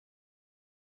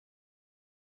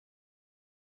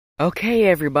Okay,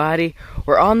 everybody,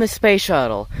 we're on the space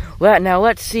shuttle. Now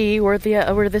let's see where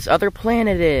this other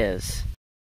planet is.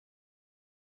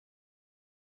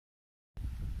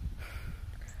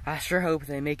 I sure hope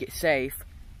they make it safe.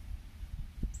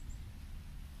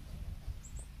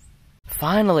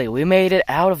 Finally, we made it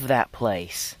out of that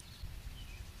place.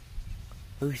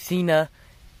 Lucina,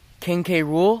 King K.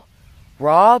 Rool,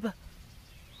 R.O.B,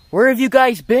 where have you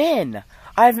guys been?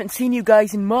 I haven't seen you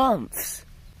guys in months.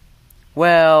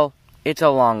 Well, it's a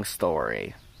long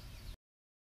story.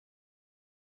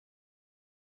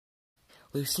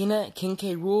 Lucina, King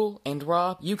K. Rool, and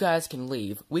R.O.B, you guys can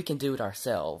leave. We can do it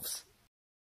ourselves.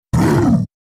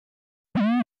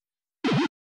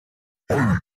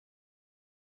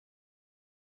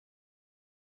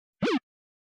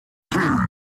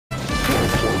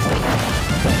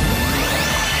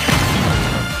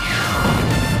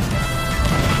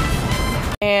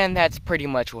 And that's pretty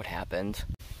much what happened.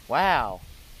 Wow.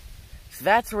 So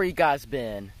that's where you guys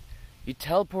been. You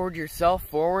teleported yourself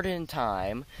forward in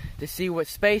time to see what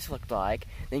space looked like,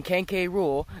 then King K.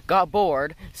 Rool got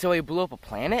bored, so he blew up a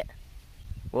planet?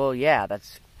 Well, yeah,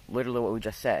 that's literally what we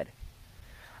just said.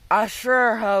 I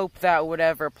sure hope that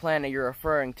whatever planet you're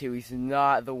referring to is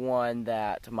not the one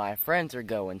that my friends are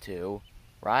going to,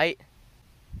 right?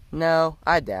 No,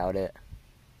 I doubt it.